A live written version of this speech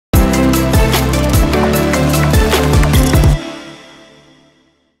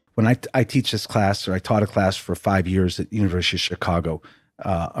when I teach this class, or I taught a class for 5 years at University of Chicago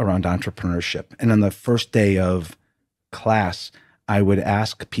around entrepreneurship. And on the first day of class, I would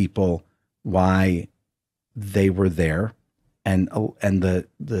ask people why they were there. And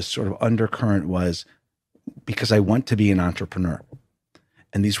the sort of undercurrent was because I want to be an entrepreneur.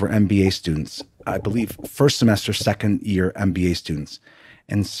 And these were MBA students, I believe first semester, second year MBA students.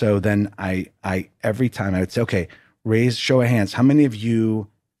 And so then I every time I would say, okay, show of hands. How many of you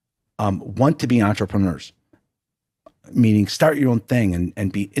want to be entrepreneurs? Meaning start your own thing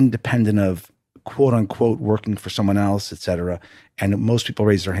and be independent of quote unquote working for someone else, et cetera. And most people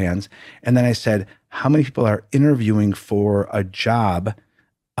raised their hands. And then I said, how many people are interviewing for a job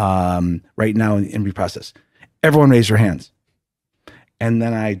right now in the interview process? Everyone raised their hands. And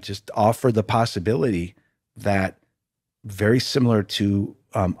then I just offered the possibility that very similar to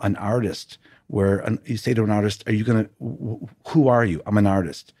an artist, where you say to an artist, who are you? I'm an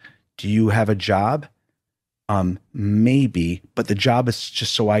artist. Do you have a job? Maybe, but the job is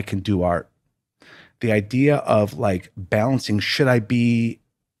just so I can do art. The idea of like balancing, should I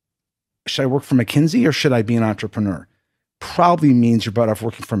work for McKinsey or should I be an entrepreneur? Probably means you're better off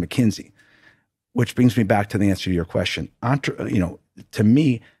working for McKinsey, which brings me back to the answer to your question. To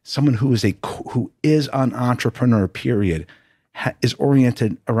me, someone who is an entrepreneur, period, is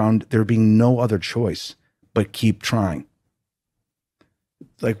oriented around there being no other choice but keep trying.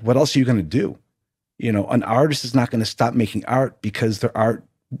 Like, what else are you going to do? An artist is not going to stop making art because their art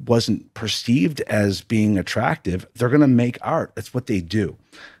wasn't perceived as being attractive. They're going to make art. That's what they do.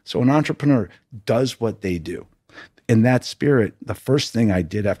 So an entrepreneur does what they do. In that spirit, the first thing I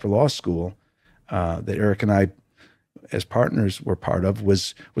did after law school that Eric and I, as partners, were part of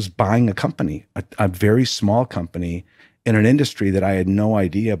was buying a company, a very small company in an industry that I had no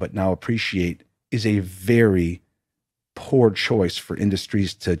idea but now appreciate is a very poor choice for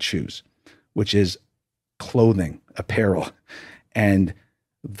industries to choose, which is clothing, apparel. And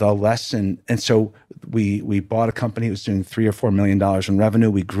the lesson, and so we bought a company that was doing $3 or $4 million in revenue.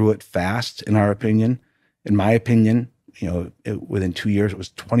 We grew it fast, in our opinion. In my opinion, within 2 years, it was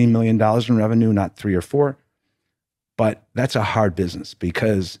 $20 million in revenue, not 3 or 4. But that's a hard business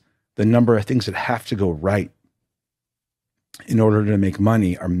because the number of things that have to go right in order to make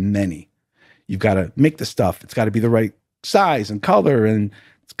money are many. You've got to make the stuff. It's got to be the right size and color, and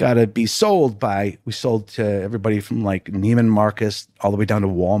it's got to be we sold to everybody from like Neiman Marcus all the way down to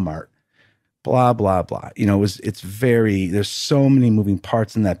Walmart, blah, blah, blah. There's so many moving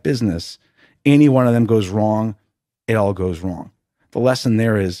parts in that business. Any one of them goes wrong, it all goes wrong. The lesson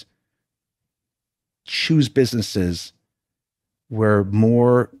there is choose businesses where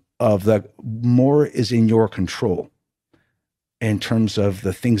more is in your control in terms of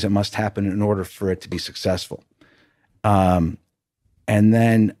the things that must happen in order for it to be successful. And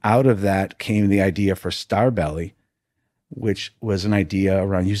then out of that came the idea for Starbelly, which was an idea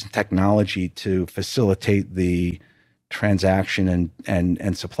around using technology to facilitate the transaction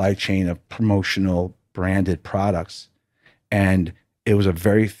and supply chain of promotional branded products. And it was a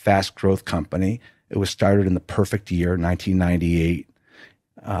very fast growth company. It was started in the perfect year, 1998.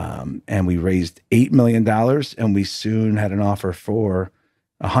 And we raised $8 million, and we soon had an offer for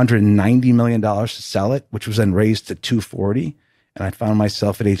 $190 million to sell it, which was then raised to $240. And I found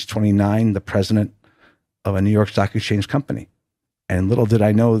myself at age 29, the president of a New York Stock Exchange company. And little did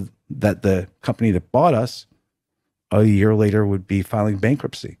I know that the company that bought us a year later would be filing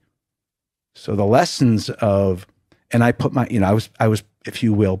bankruptcy. So the lessons of, and I put I was, if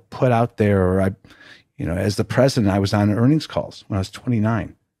you will, put out there, or as the president, I was on earnings calls when I was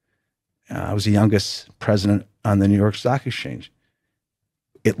 29. I was the youngest president on the New York Stock Exchange.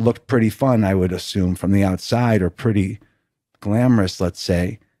 It looked pretty fun, I would assume, from the outside, or pretty glamorous, let's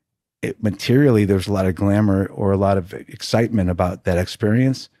say. Materially, there's a lot of glamour or a lot of excitement about that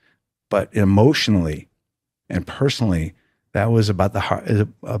experience, but emotionally and personally, that was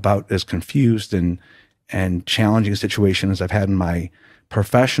about as confused and challenging a situation as I've had in my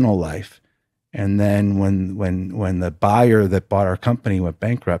professional life. And then when the buyer that bought our company went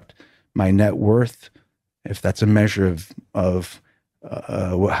bankrupt, my net worth, if that's a measure of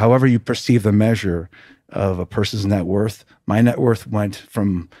however you perceive the measure of a person's net worth, my net worth went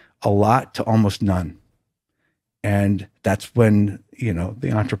from a lot to almost none. And that's when,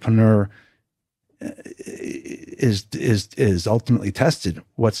 the entrepreneur is ultimately tested.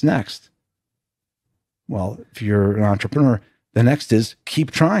 What's next? Well, if you're an entrepreneur, the next is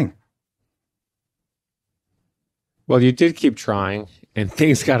keep trying. Well, you did keep trying, and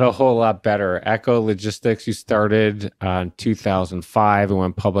things got a whole lot better. Echo Logistics, you started in 2005 and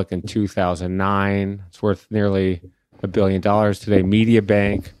went public in 2009. It's worth nearly $1 billion today. Media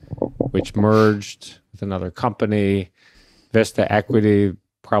Bank, which merged with another company. Vista Equity,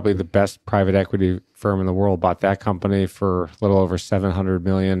 probably the best private equity firm in the world, bought that company for a little over $700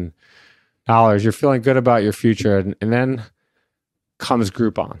 million. You're feeling good about your future. And then comes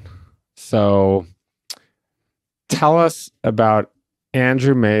Groupon. So tell us about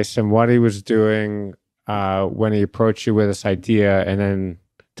Andrew Mason, what he was doing when he approached you with this idea, and then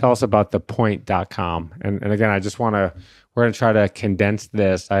tell us about thepoint.com. And again, we're going to try to condense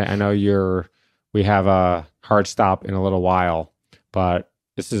this. I know we have a hard stop in a little while, but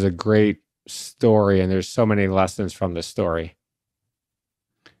this is a great story, and there's so many lessons from this story.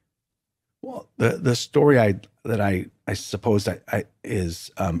 Well, the story I suppose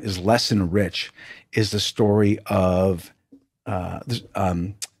is lesson rich is the story of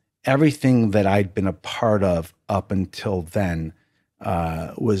everything that I'd been a part of up until then.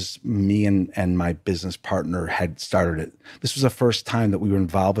 Was me and my business partner had started it. This was the first time that we were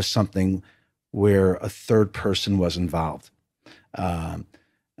involved with something where a third person was involved. And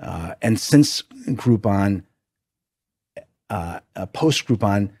since Groupon, post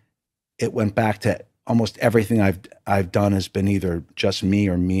Groupon, it went back to almost everything I've done has been either just me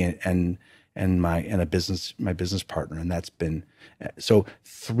or me and my business partner, and that's been so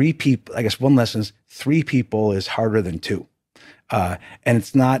 3 people. I guess one lesson is 3 people is harder than 2, and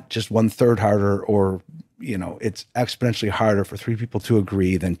it's not just 1/3 harder, or it's exponentially harder for 3 people to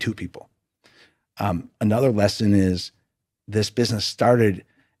agree than 2 people. Another lesson is this business started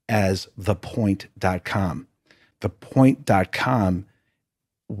as thepoint.com. Thepoint.com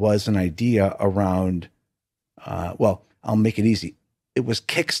was an idea around, well, I'll make it easy. It was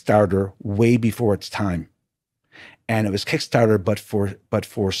Kickstarter way before its time. And it was Kickstarter, but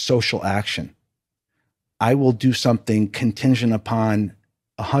for social action. I will do something contingent upon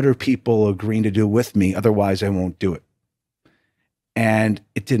 100 people agreeing to do it with me. Otherwise, I won't do it. And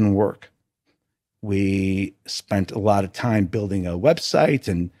it didn't work. We spent a lot of time building a website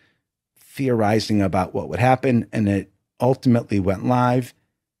and theorizing about what would happen. And it ultimately went live.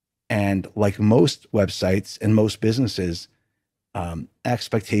 And like most websites and most businesses,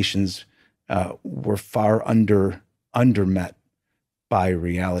 expectations were far undermet by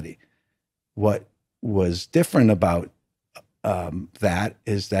reality. What was different about that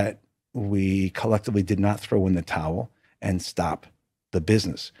is that we collectively did not throw in the towel and stop the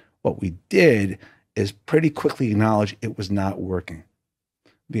business. What we did is pretty quickly acknowledge it was not working.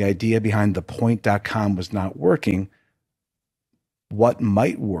 The idea behind thepoint.com was not working. What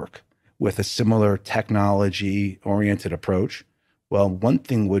might work with a similar technology-oriented approach? Well, one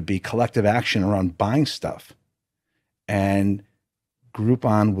thing would be collective action around buying stuff. And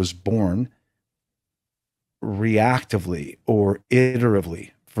Groupon was born reactively or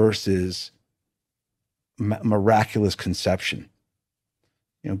iteratively versus miraculous conception.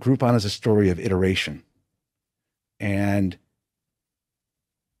 Groupon is a story of iteration. And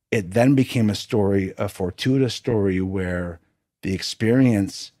it then became a fortuitous story where the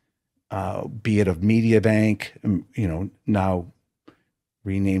experience, be it of MediaBank, now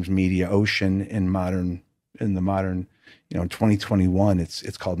renamed Media Ocean in the modern, in 2021,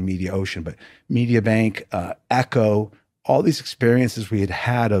 it's called Media Ocean, but MediaBank, Echo, all these experiences we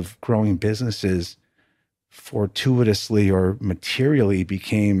had of growing businesses fortuitously or materially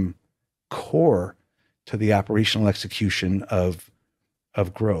became core to the operational execution of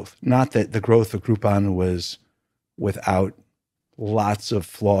growth. Not that the growth of Groupon was without lots of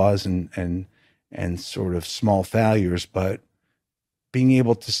flaws and sort of small failures, but being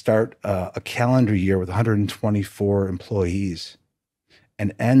able to start a calendar year with 124 employees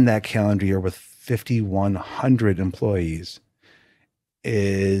and end that calendar year with 5,100 employees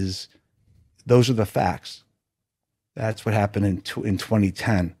those are the facts. That's what happened in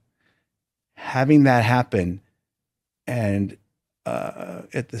 2010. Having that happen and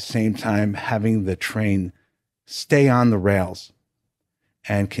at the same time having the train stay on the rails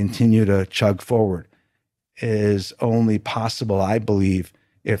and continue to chug forward is only possible, I believe,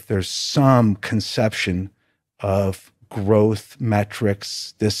 if there's some conception of growth,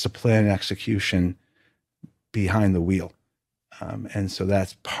 metrics, discipline, execution behind the wheel. And so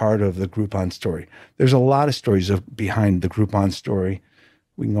that's part of the Groupon story. There's a lot of stories behind the Groupon story.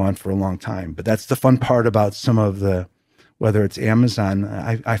 We can go on for a long time, but that's the fun part about some of whether it's Amazon,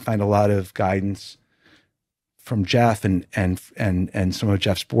 I find a lot of guidance from Jeff and some of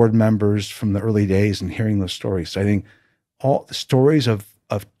Jeff's board members from the early days and hearing those stories. So I think all the stories of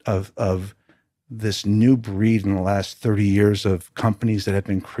this new breed in the last 30 years of companies that have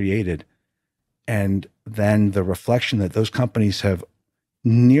been created, and then the reflection that those companies have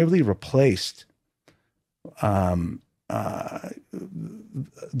nearly replaced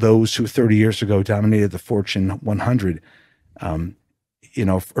those who 30 years ago dominated the Fortune 100,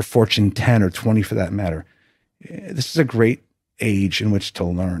 or Fortune 10 or 20 for that matter. This is a great age in which to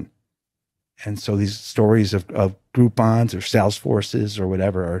learn. And so these stories of Groupons or Salesforces or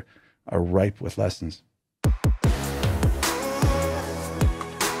whatever are ripe with lessons.